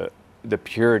the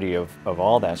purity of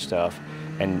all that stuff,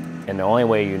 and the only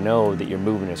way you know that your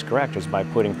movement is correct is by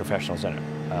putting professionals in it.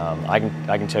 I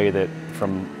can tell you that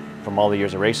from all the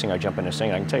years of racing, I jump in this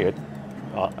thing, I can tell you,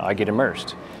 I get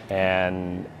immersed,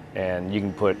 and you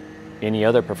can put any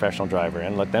other professional driver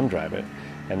in, let them drive it,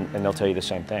 and they'll tell you the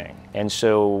same thing. And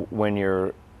so when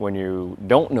you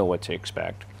don't know what to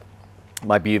expect, it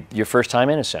might be your first time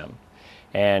in a sim,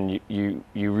 and you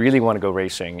really want to go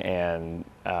racing, and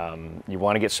you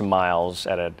want to get some miles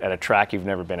at a track you've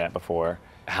never been at before.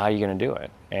 How are you going to do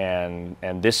it?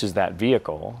 And this is that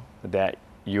vehicle that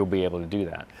you'll be able to do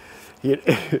that.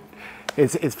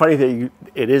 It's funny that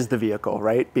it is the vehicle,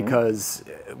 right? Because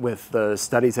with the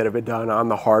studies that have been done on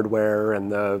the hardware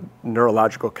and the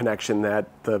neurological connection that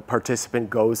the participant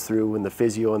goes through, and the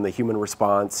physio and the human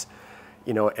response,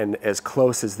 and as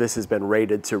close as this has been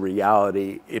rated to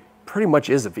reality, it pretty much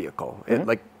is a vehicle.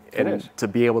 And to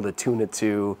be able to tune it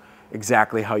to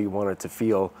exactly how you want it to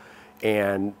feel,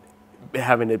 and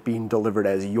having it being delivered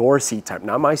as your seat time,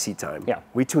 not my seat time. Yeah.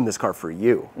 We tune this car for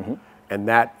you. And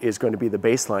that is going to be the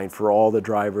baseline for all the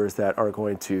drivers that are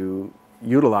going to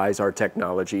utilize our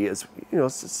technology is,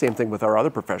 it's the same thing with our other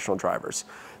professional drivers.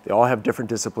 They all have different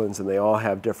disciplines and they all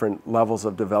have different levels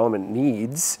of development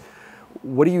needs.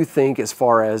 What do you think as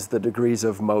far as the degrees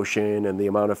of motion and the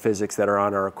amount of physics that are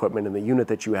on our equipment and the unit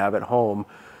that you have at home?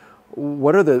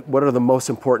 What are the most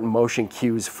important motion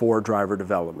cues for driver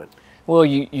development? Well,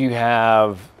 you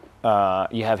have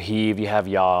heave, you have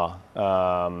yaw,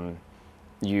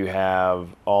 you have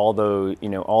all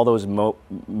those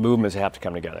movements that have to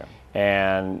come together.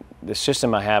 And the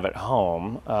system I have at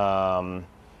home,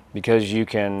 because you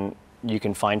can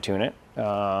fine tune it,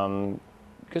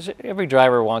 because every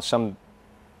driver wants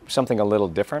something a little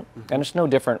different, and it's no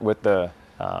different with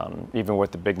even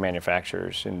with the big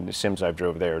manufacturers and the sims I've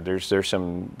drove there. There's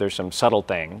some subtle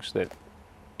things that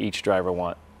each driver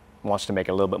wants to make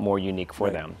it a little bit more unique for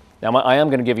them. Now, I am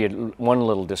going to give you one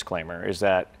little disclaimer, is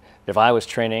that if I was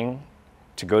training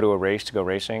to go to a race, to go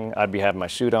racing, I'd be having my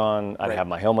suit on, I'd have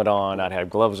my helmet on, I'd have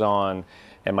gloves on,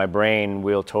 and my brain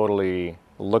will totally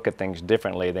look at things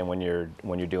differently than when you're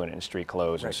doing it in street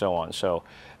clothes and so on. So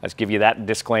let's give you that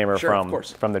disclaimer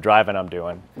from the driving I'm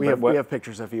doing. We have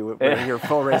pictures of you wearing your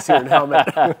full race suit and helmet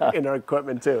in our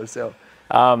equipment too. So.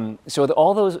 It's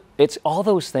all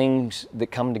those things that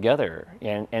come together,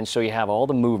 and so you have all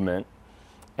the movement,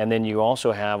 and then you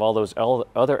also have all those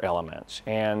other elements.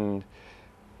 And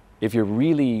if you're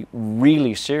really,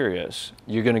 really serious,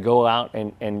 you're going to go out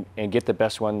and get the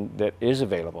best one that is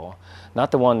available, not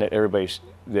the one that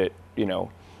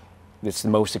that's the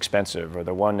most expensive, or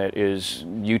the one that is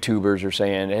YouTubers are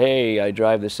saying, hey, I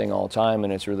drive this thing all the time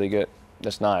and it's really good.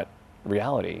 That's not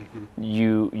reality.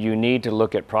 You need to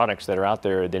look at products that are out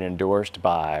there that are endorsed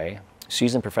by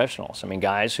seasoned professionals. I mean,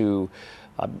 guys who,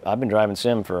 I've been driving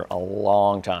sim for a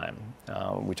long time.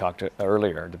 We talked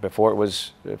earlier, before it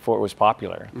was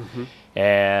popular,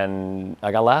 and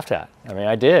I got laughed at. I mean,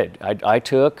 I did. I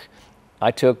took.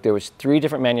 There was 3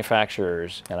 different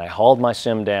manufacturers, and I hauled my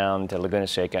sim down to Laguna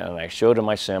Seca, and I showed them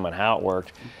my sim and how it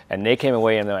worked, and they came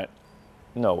away and they went,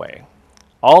 "No way."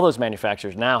 All those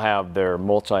manufacturers now have their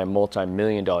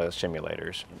multi-million-dollar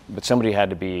simulators, but somebody had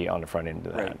to be on the front end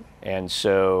of that. Right. And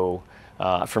so,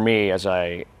 for me, as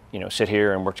I sit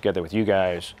here and work together with you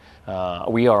guys,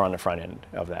 we are on the front end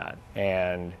of that,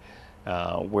 and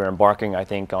we're embarking, I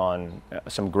think, on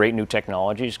some great new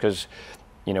technologies, because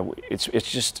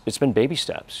it's been baby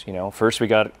steps. First we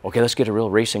got, okay, let's get a real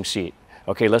racing seat.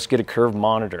 Okay, let's get a curve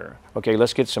monitor. Okay,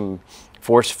 let's get some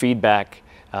force feedback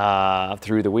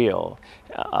through the wheel.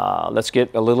 Let's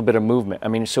get a little bit of movement. I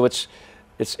mean, so it's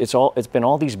been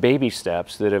all these baby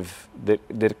steps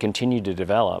that continue to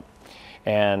develop,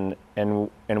 and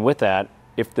with that,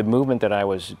 if the movement that I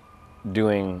was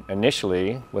doing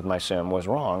initially with my sim was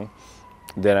wrong,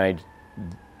 then I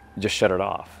just shut it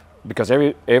off, because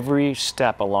every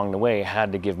step along the way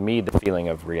had to give me the feeling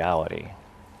of reality,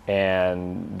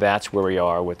 and that's where we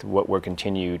are with what we're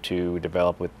continue to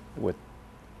develop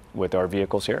with our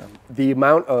vehicles here. The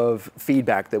amount of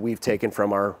feedback that we've taken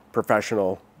from our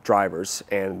professional drivers,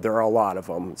 and there are a lot of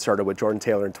them. It started with Jordan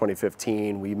Taylor in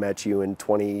 2015. We met you in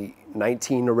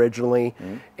 2019 originally,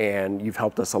 and you've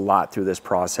helped us a lot through this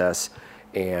process.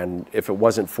 And if it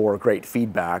wasn't for great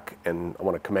feedback, and I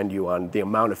want to commend you on the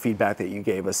amount of feedback that you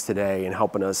gave us today and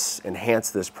helping us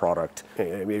enhance this product,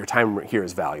 I mean, your time here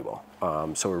is valuable.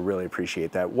 So we really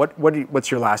appreciate that. What's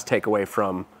your last takeaway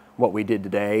from what we did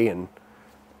today, and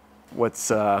what's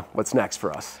next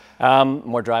for us?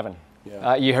 More driving.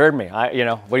 Yeah. You heard me. What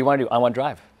do you want to do? I want to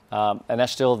drive, and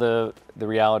that's still the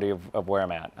reality of where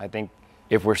I'm at. I think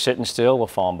if we're sitting still, we're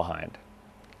falling behind,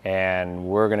 and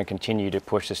we're going to continue to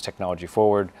push this technology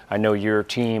forward. I know your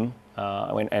team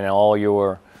and all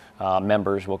your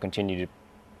members will continue to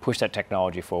push that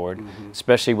technology forward,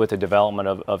 especially with the development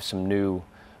of some new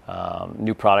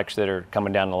products that are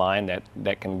coming down the line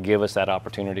that can give us that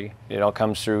opportunity. It all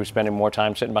comes through spending more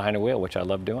time sitting behind a wheel, which I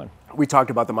love doing. We talked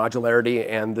about the modularity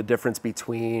and the difference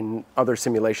between other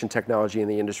simulation technology in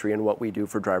the industry and what we do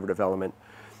for driver development.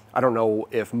 I don't know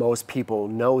if most people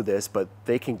know this, but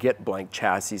they can get blank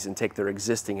chassis and take their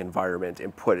existing environment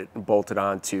and put it and bolt it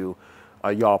onto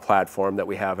a yaw platform that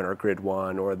we have in our Grid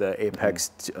 1, or the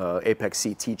APEX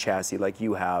CT chassis like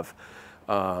you have.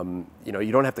 You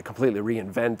don't have to completely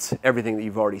reinvent everything that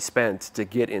you've already spent to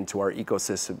get into our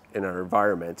ecosystem in our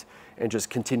environment, and just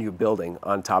continue building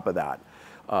on top of that.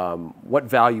 What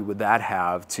value would that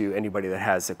have to anybody that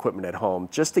has equipment at home,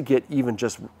 just to get even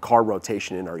just car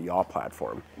rotation in our yaw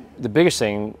platform? The biggest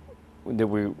thing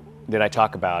that I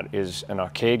talk about is an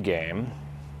arcade game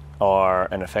or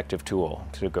an effective tool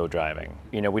to go driving.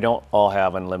 We don't all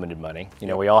have unlimited money.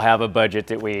 We all have a budget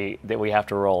that we have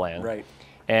to roll in. Right.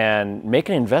 and make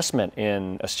an investment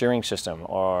in a steering system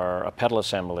or a pedal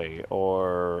assembly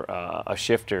or a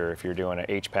shifter if you're doing an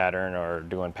H pattern or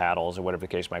doing paddles or whatever the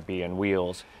case might be, and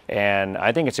wheels. And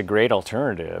I think it's a great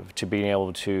alternative to being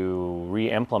able to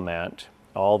re-implement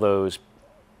all those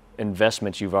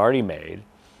investments you've already made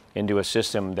into a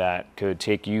system that could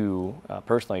take you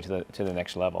personally to the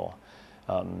next level.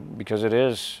 Because it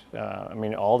is, I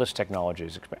mean, all this technology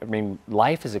is, I mean,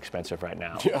 life is expensive right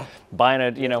now. Yeah. Buying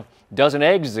a, dozen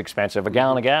eggs is expensive. A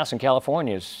gallon of gas in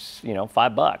California is,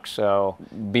 $5. So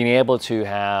being able to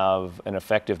have an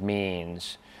effective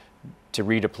means to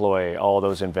redeploy all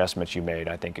those investments you made,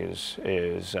 I think is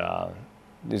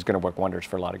going to work wonders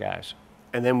for a lot of guys.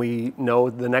 And then we know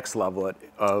the next level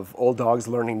of old dogs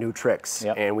learning new tricks.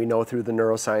 Yep. And we know through the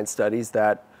neuroscience studies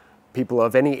that people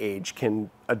of any age can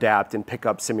adapt and pick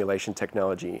up simulation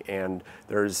technology. And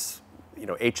there's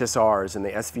HSRs and the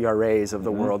SVRAs of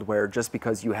the world where just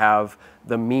because you have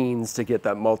the means to get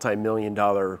that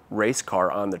multi-million-dollar race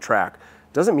car on the track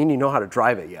doesn't mean you know how to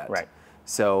drive it yet. Right.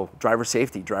 So driver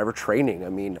safety, driver training, I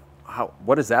mean,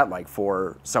 what is that like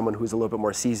for someone who's a little bit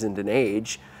more seasoned in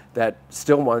age that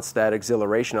still wants that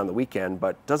exhilaration on the weekend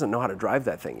but doesn't know how to drive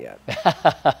that thing yet?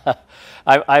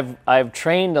 I've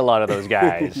trained a lot of those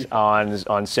guys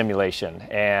on simulation,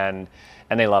 and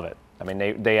they love it. I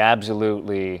mean, they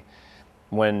absolutely,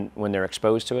 when they're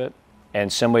exposed to it,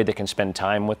 and somebody that can spend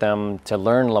time with them to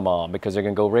learn Le Mans because they're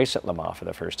going to go race at Le Mans for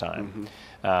the first time,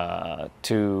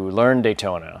 to learn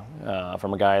Daytona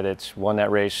from a guy that's won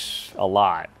that race a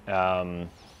lot,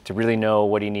 to really know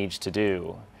what he needs to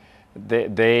do.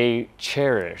 They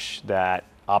cherish that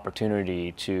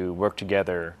opportunity to work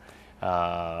together,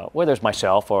 whether it's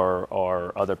myself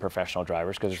or other professional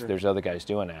drivers, because there's other guys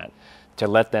doing that, to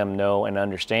let them know and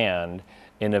understand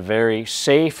in a very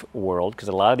safe world, because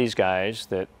a lot of these guys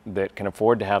that can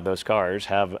afford to have those cars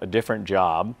have a different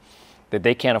job, that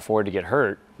they can't afford to get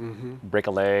hurt, break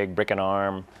a leg, break an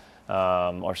arm,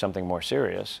 or something more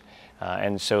serious.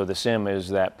 And so the sim is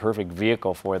that perfect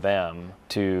vehicle for them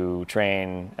to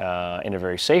train in a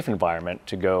very safe environment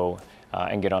to go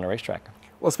and get on a racetrack.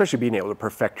 Well, especially being able to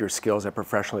perfect your skills at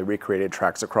professionally recreated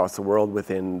tracks across the world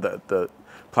within the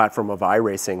platform of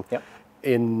iRacing. Yep.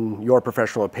 In your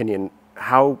professional opinion,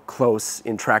 how close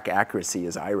in track accuracy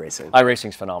is iRacing?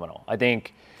 iRacing's phenomenal. I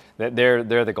think that they're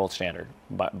the gold standard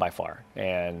by far.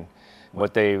 And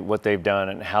what they've done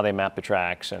and how they map the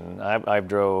tracks. And I've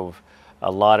drove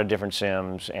a lot of different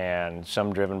sims, and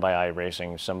some driven by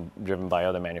iRacing, some driven by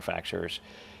other manufacturers.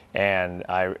 And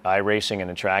iRacing in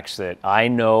the tracks that I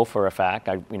know for a fact,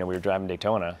 we were driving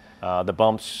Daytona, the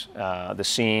bumps, the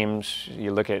seams,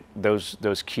 you look at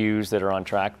those cues that are on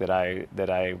track that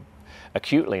I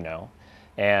acutely know,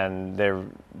 and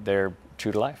they're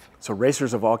true to life. So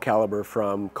racers of all caliber,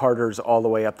 from karters all the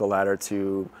way up the ladder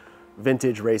to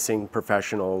vintage racing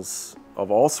professionals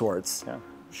of all sorts,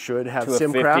 should have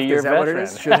SimCraft. Is that what it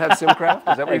is? Should have SimCraft?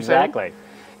 Is that what you're saying?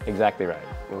 Exactly right.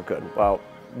 Well, good. Well,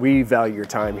 we value your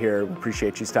time here. We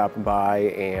appreciate you stopping by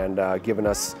and giving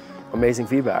us amazing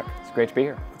feedback. It's great to be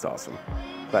here. It's awesome.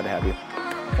 Glad to have you.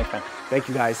 Thanks, man. Thank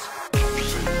you, guys.